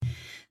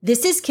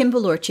This is Kim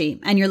Balorchi,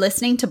 and you're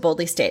listening to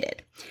Boldly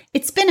Stated.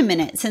 It's been a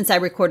minute since I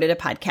recorded a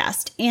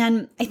podcast,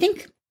 and I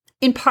think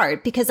in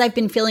part because I've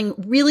been feeling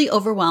really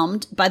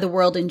overwhelmed by the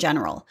world in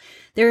general.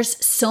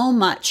 There's so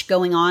much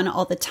going on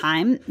all the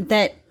time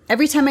that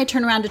every time I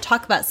turn around to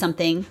talk about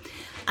something,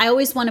 I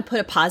always want to put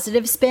a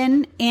positive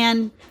spin,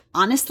 and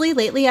honestly,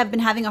 lately I've been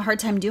having a hard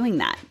time doing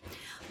that.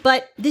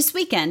 But this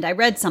weekend, I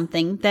read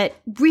something that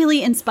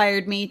really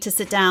inspired me to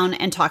sit down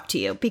and talk to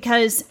you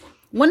because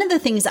one of the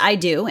things I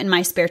do in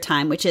my spare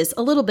time, which is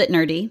a little bit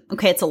nerdy,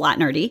 okay, it's a lot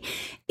nerdy,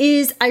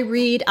 is I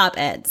read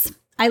op-eds.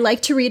 I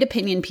like to read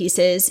opinion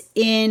pieces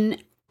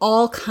in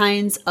all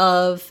kinds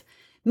of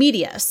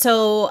media.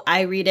 So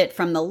I read it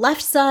from the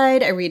left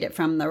side, I read it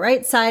from the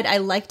right side. I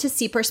like to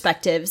see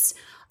perspectives,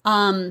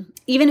 even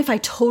if I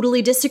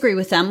totally disagree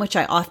with them, which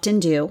I often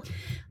do.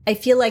 I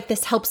feel like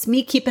this helps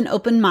me keep an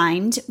open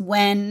mind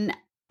when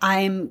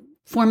I'm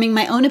forming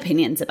my own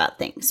opinions about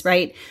things,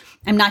 right?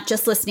 I'm not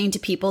just listening to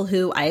people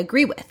who I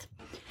agree with.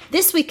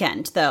 This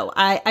weekend, though,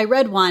 I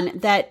read one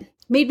that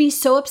made me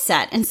so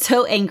upset and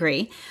so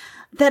angry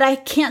that I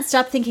can't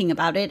stop thinking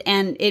about it,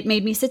 and it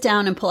made me sit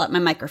down and pull out my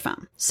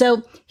microphone.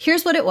 So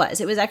here's what it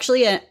was. It was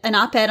actually an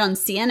op-ed on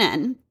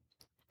CNN,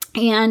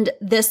 and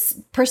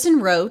this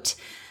person wrote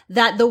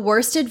that the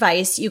worst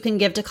advice you can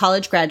give to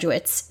college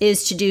graduates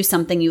is to do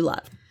something you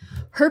love.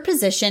 Her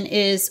position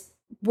is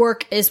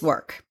work is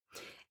work.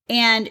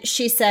 And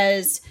she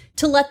says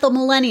to let the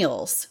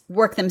millennials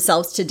work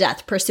themselves to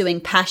death pursuing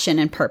passion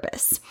and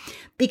purpose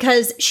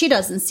because she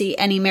doesn't see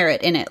any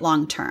merit in it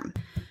long term.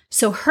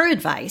 So her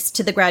advice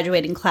to the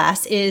graduating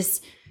class is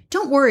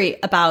don't worry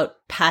about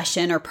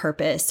passion or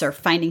purpose or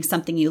finding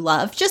something you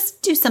love.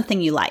 Just do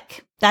something you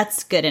like.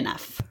 That's good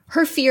enough.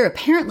 Her fear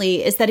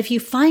apparently is that if you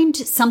find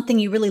something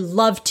you really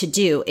love to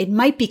do, it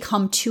might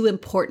become too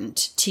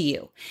important to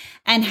you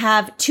and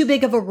have too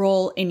big of a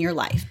role in your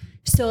life.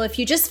 So if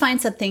you just find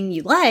something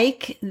you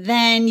like,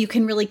 then you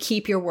can really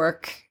keep your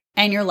work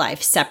and your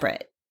life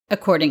separate,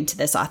 according to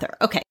this author.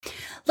 Okay,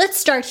 let's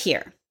start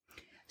here.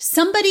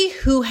 Somebody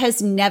who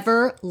has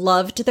never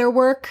loved their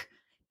work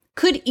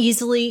could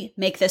easily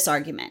make this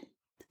argument.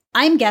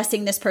 I'm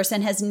guessing this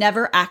person has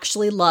never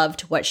actually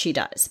loved what she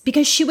does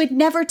because she would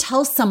never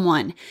tell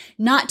someone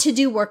not to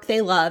do work they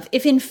love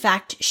if in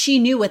fact she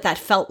knew what that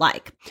felt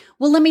like.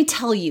 Well, let me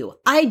tell you,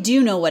 I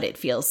do know what it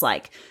feels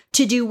like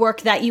to do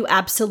work that you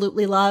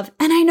absolutely love,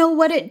 and I know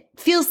what it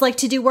feels like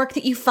to do work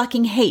that you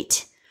fucking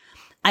hate.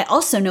 I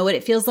also know what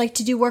it feels like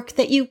to do work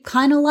that you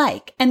kind of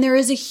like, and there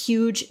is a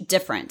huge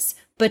difference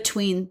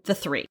between the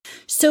three.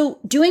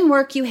 So doing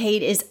work you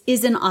hate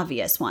is an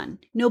obvious one.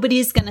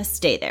 Nobody's going to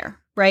stay there,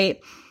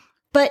 right?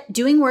 But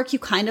doing work you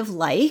kind of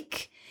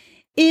like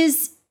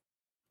is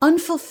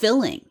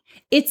unfulfilling.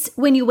 It's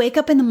when you wake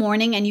up in the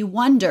morning and you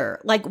wonder,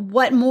 like,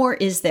 what more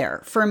is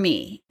there for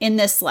me in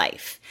this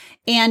life?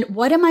 And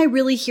what am I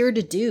really here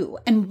to do?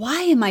 And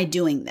why am I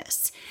doing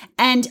this?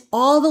 And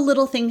all the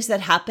little things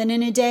that happen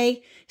in a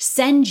day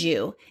send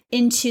you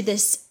into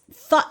this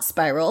thought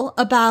spiral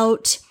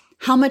about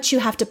how much you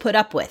have to put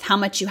up with, how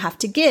much you have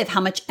to give,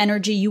 how much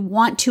energy you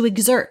want to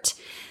exert.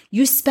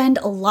 You spend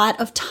a lot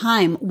of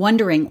time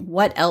wondering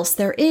what else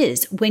there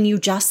is when you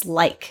just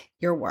like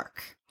your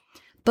work.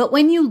 But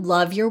when you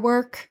love your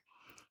work,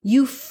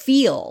 you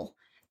feel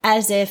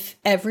as if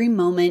every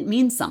moment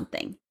means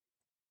something.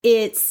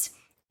 It's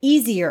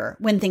easier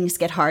when things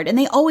get hard, and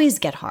they always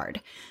get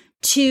hard,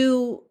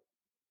 to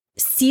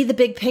see the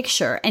big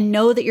picture and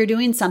know that you're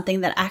doing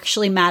something that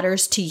actually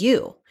matters to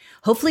you.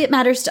 Hopefully it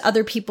matters to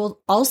other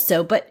people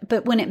also, but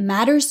when it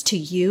matters to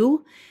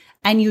you,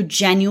 and you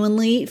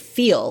genuinely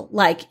feel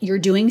like you're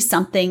doing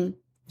something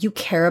you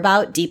care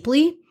about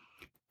deeply,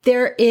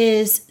 there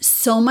is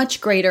so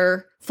much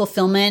greater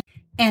fulfillment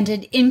and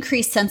an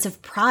increased sense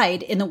of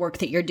pride in the work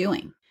that you're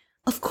doing.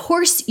 Of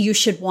course, you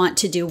should want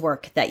to do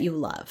work that you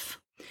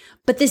love.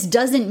 But this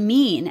doesn't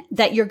mean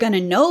that you're going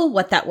to know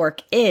what that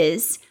work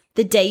is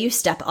the day you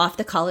step off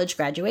the college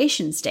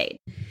graduation stage.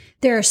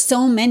 There are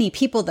so many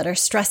people that are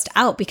stressed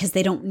out because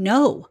they don't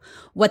know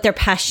what they're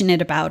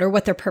passionate about or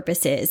what their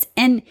purpose is.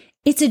 And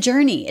it's a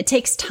journey. It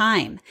takes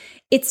time.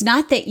 It's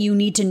not that you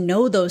need to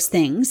know those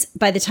things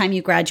by the time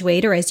you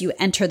graduate or as you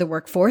enter the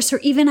workforce or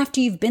even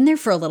after you've been there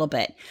for a little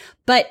bit.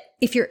 But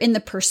if you're in the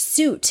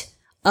pursuit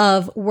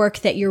of work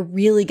that you're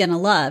really going to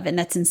love and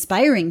that's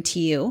inspiring to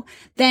you,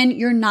 then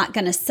you're not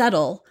going to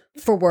settle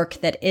for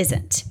work that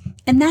isn't.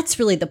 And that's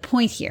really the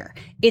point here.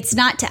 It's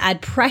not to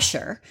add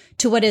pressure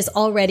to what is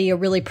already a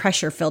really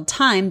pressure-filled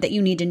time that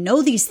you need to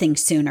know these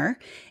things sooner.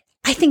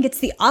 I think it's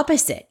the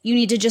opposite. You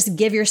need to just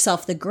give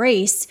yourself the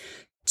grace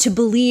to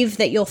believe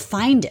that you'll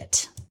find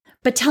it.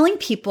 But telling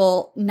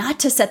people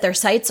not to set their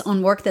sights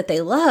on work that they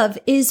love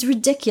is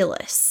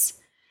ridiculous.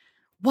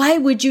 Why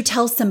would you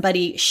tell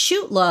somebody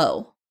shoot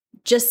low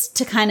just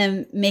to kind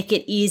of make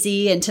it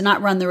easy and to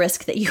not run the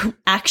risk that you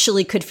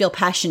actually could feel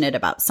passionate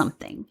about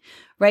something,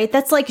 right?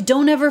 That's like,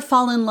 don't ever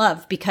fall in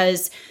love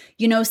because,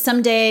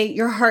 someday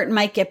your heart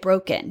might get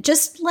broken.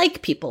 Just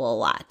like people a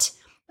lot.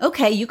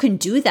 Okay, you can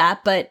do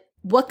that, but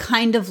what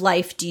kind of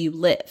life do you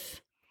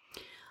live?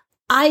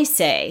 I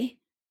say,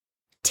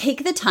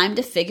 take the time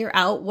to figure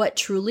out what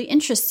truly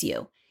interests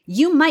you.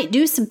 You might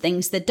do some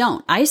things that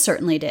don't. I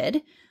certainly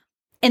did.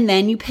 And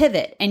then you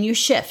pivot and you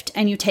shift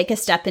and you take a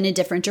step in a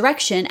different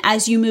direction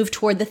as you move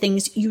toward the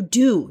things you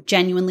do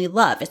genuinely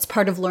love. It's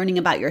part of learning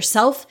about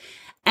yourself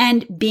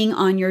and being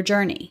on your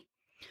journey.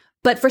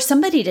 But for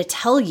somebody to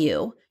tell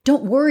you,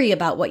 don't worry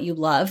about what you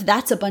love,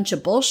 that's a bunch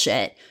of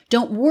bullshit.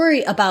 Don't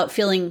worry about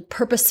feeling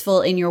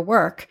purposeful in your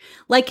work.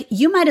 Like,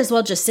 you might as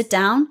well just sit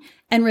down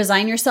and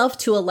resign yourself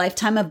to a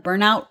lifetime of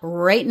burnout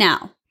right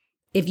now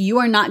if you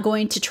are not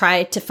going to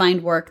try to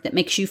find work that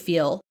makes you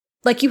feel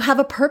like you have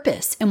a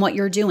purpose in what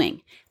you're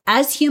doing.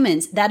 As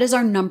humans, that is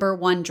our number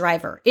one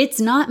driver. It's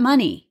not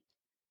money.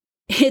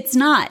 It's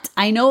not.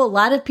 I know a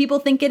lot of people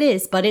think it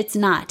is, but it's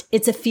not.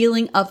 It's a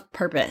feeling of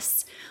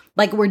purpose.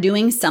 Like we're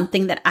doing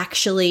something that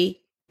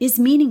actually is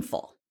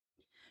meaningful.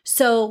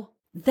 So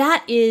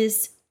that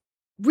is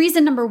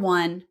reason number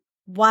one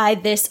why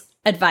this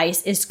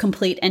advice is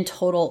complete and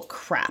total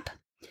crap.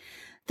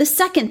 The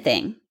second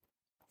thing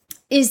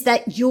is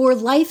that your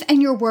life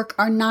and your work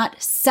are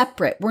not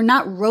separate. We're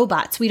not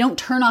robots. We don't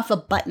turn off a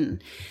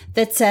button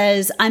that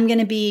says, I'm going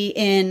to be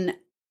in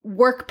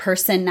work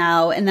person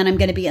now, and then I'm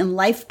going to be in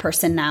life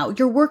person now.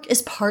 Your work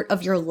is part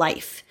of your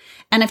life.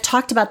 And I've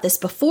talked about this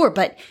before,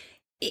 but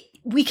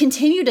we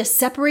continue to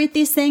separate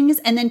these things,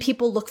 and then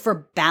people look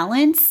for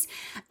balance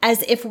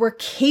as if we're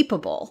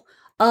capable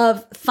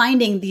of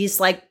finding these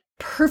like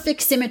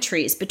perfect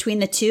symmetries between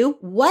the two.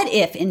 What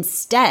if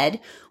instead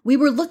we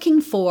were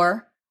looking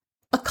for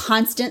a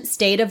constant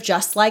state of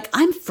just like,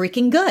 I'm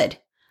freaking good.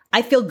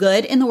 I feel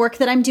good in the work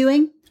that I'm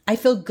doing. I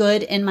feel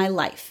good in my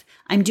life.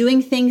 I'm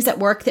doing things at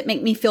work that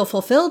make me feel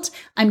fulfilled.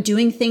 I'm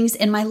doing things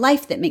in my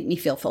life that make me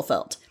feel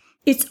fulfilled.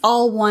 It's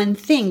all one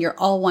thing. You're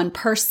all one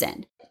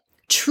person.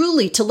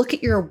 Truly, to look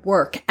at your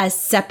work as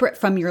separate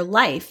from your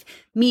life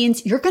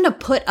means you're going to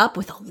put up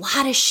with a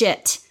lot of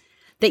shit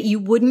that you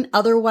wouldn't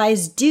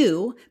otherwise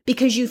do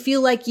because you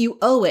feel like you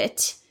owe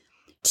it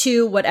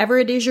to whatever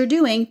it is you're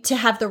doing to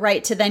have the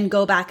right to then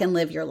go back and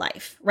live your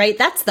life, right?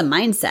 That's the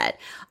mindset.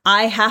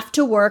 I have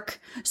to work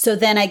so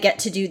then I get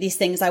to do these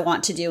things I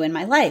want to do in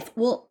my life.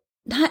 Well,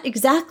 not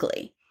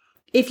exactly.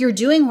 If you're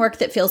doing work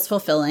that feels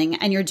fulfilling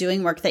and you're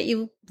doing work that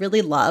you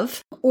really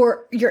love,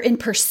 or you're in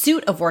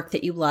pursuit of work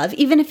that you love,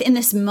 even if in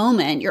this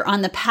moment you're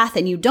on the path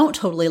and you don't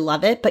totally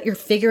love it, but you're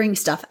figuring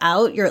stuff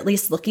out, you're at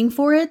least looking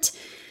for it,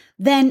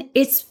 then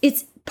it's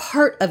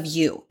part of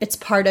you. It's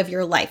part of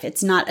your life.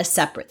 It's not a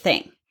separate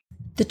thing.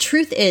 The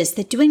truth is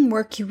that doing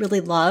work you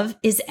really love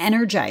is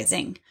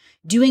energizing.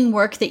 Doing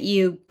work that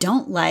you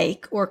don't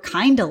like or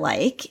kind of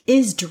like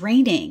is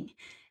draining.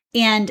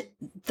 And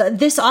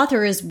this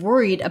author is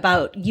worried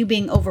about you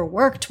being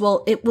overworked.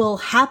 Well, it will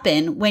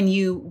happen when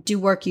you do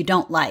work you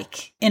don't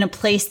like in a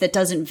place that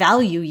doesn't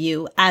value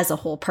you as a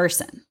whole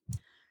person.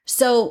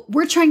 So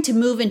we're trying to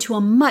move into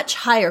a much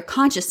higher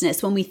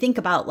consciousness when we think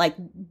about like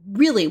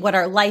really what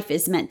our life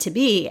is meant to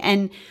be.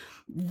 And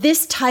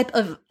this type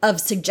of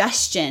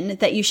suggestion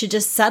that you should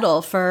just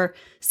settle for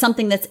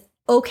something that's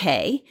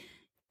okay,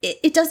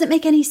 it doesn't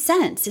make any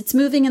sense. It's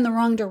moving in the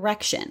wrong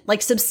direction,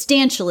 like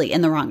substantially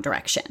in the wrong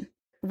direction,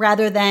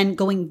 rather than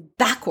going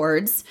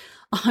backwards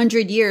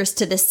 100 years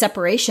to this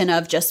separation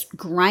of just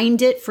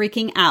grind it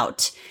freaking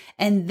out.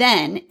 And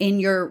then in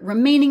your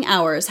remaining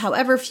hours,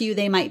 however few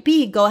they might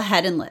be, go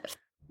ahead and live.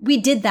 We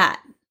did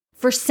that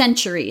for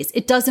centuries.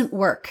 It doesn't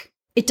work.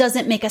 It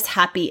doesn't make us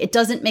happy. It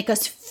doesn't make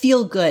us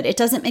feel good. It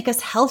doesn't make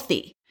us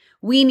healthy.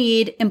 We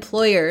need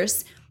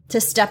employers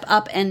to step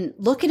up and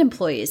look at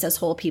employees as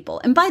whole people.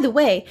 And by the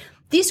way,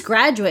 these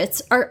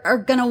graduates are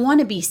going to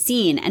want to be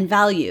seen and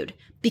valued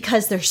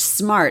because they're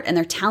smart and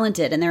they're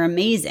talented and they're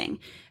amazing.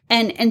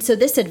 And so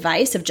this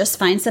advice of just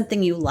find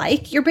something you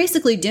like, you're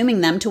basically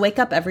dooming them to wake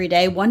up every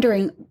day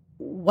wondering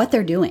what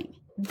they're doing.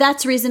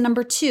 That's reason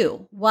number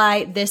 2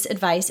 why this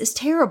advice is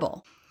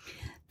terrible.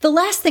 The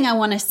last thing I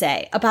want to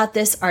say about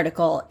this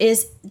article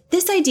is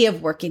this idea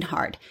of working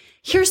hard.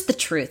 Here's the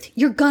truth.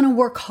 You're going to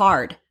work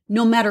hard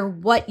no matter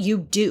what you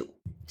do.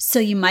 So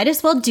you might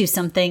as well do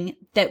something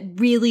that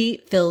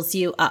really fills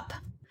you up.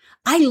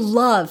 I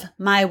love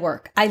my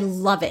work. I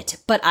love it,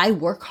 but I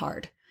work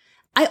hard.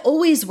 I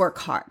always work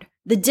hard.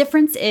 The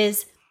difference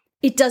is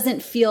it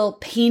doesn't feel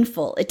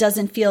painful. It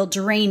doesn't feel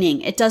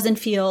draining. It doesn't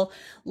feel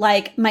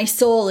like my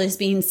soul is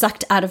being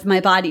sucked out of my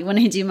body when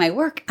I do my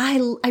work.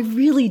 I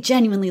really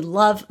genuinely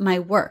love my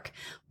work,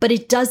 but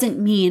it doesn't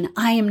mean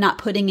I am not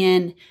putting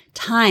in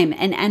time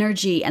and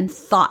energy and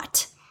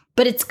thought,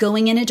 but it's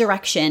going in a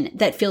direction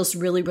that feels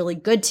really, really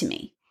good to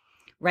me,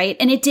 right?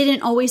 And it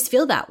didn't always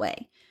feel that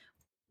way.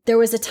 There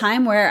was a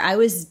time where I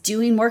was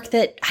doing work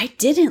that I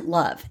didn't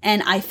love,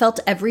 and I felt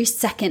every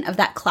second of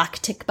that clock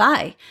tick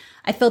by.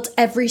 I felt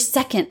every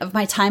second of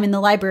my time in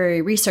the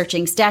library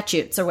researching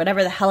statutes or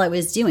whatever the hell I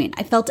was doing.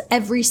 I felt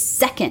every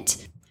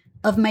second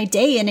of my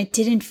day, and it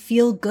didn't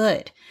feel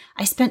good.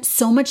 I spent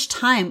so much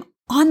time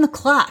on the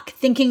clock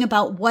thinking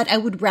about what I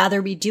would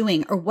rather be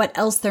doing or what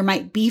else there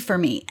might be for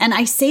me. And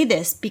I say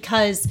this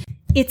because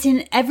it's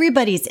in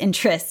everybody's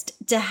interest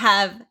to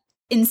have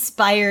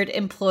inspired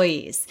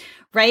employees,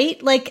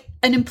 right? Like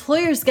an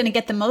employer is going to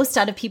get the most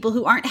out of people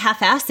who aren't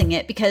half-assing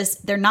it because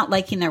they're not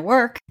liking their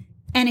work.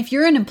 And if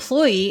you're an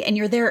employee and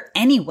you're there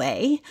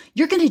anyway,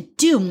 you're going to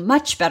do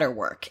much better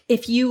work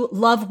if you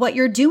love what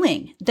you're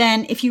doing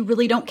than if you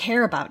really don't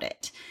care about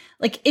it.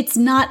 Like, it's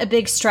not a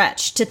big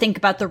stretch to think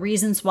about the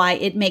reasons why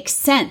it makes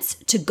sense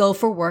to go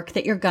for work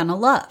that you're going to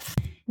love.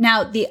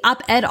 Now, the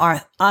op-ed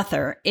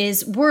author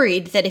is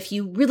worried that if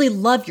you really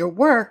love your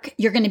work,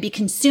 you're going to be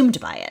consumed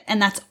by it, and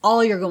that's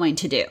all you're going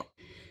to do.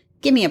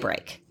 Give me a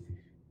break,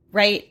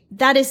 right?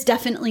 That is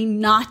definitely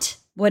not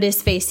what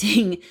is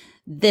facing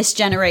this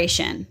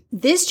generation.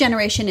 This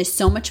generation is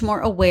so much more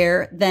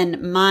aware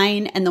than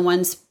mine and the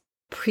ones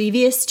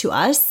previous to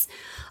us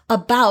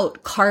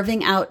about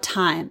carving out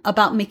time,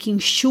 about making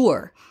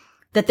sure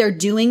that they're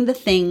doing the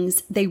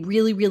things they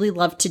really, really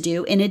love to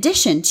do, in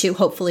addition to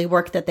hopefully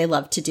work that they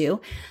love to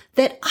do,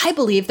 that I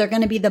believe they're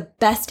going to be the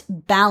best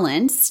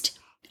balanced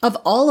of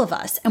all of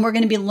us. And we're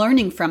going to be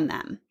learning from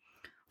them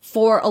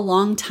for a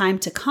long time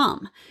to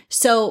come.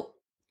 So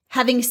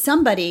having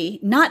somebody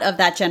not of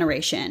that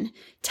generation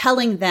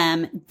telling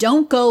them,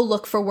 don't go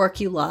look for work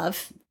you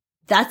love.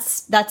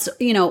 That's,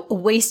 a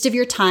waste of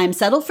your time.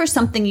 Settle for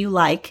something you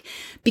like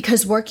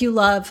because work you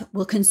love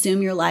will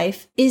consume your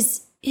life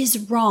is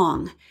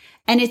wrong.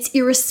 And it's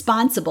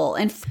irresponsible.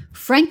 And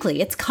frankly,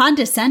 it's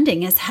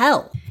condescending as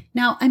hell.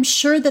 Now, I'm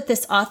sure that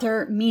this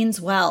author means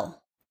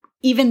well,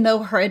 even though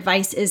her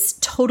advice is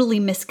totally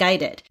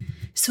misguided.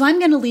 So I'm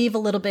going to leave a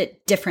little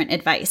bit different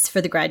advice for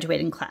the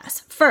graduating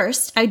class.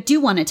 First, I do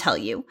want to tell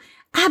you,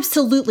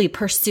 absolutely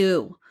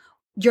pursue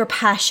your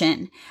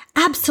passion.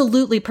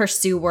 Absolutely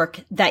pursue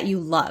work that you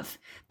love,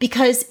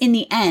 because in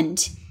the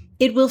end,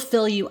 it will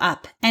fill you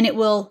up and it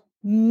will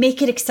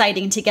make it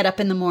exciting to get up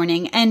in the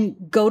morning and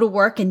go to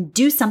work and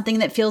do something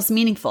that feels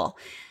meaningful.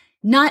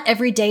 Not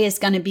every day is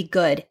going to be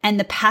good, and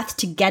the path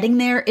to getting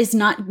there is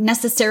not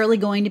necessarily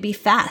going to be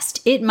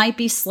fast. It might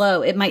be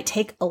slow. It might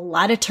take a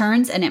lot of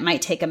turns, and it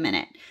might take a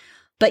minute.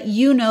 But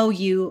you know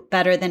you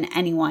better than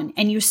anyone,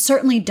 and you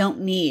certainly don't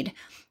need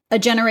a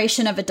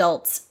generation of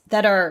adults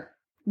that are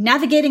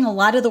navigating a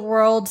lot of the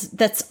world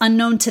that's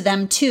unknown to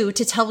them too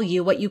to tell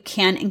you what you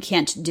can and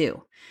can't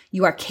do.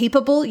 You are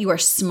capable, you are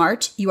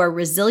smart, you are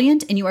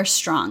resilient, and you are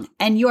strong,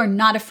 and you are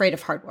not afraid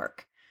of hard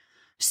work.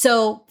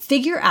 So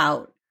figure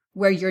out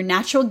where your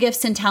natural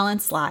gifts and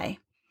talents lie.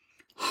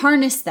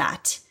 Harness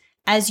that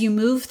as you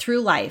move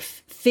through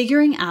life,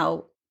 figuring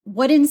out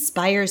what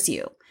inspires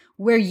you,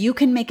 where you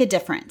can make a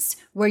difference,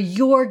 where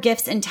your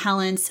gifts and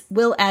talents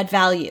will add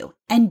value,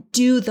 and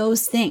do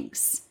those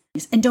things.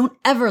 And don't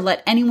ever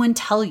let anyone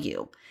tell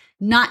you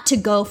not to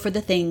go for the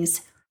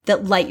things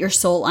that light your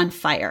soul on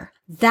fire.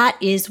 That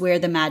is where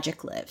the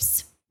magic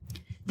lives.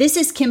 This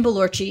is Kim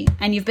Balorci,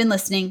 and you've been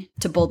listening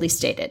to Boldly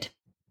Stated.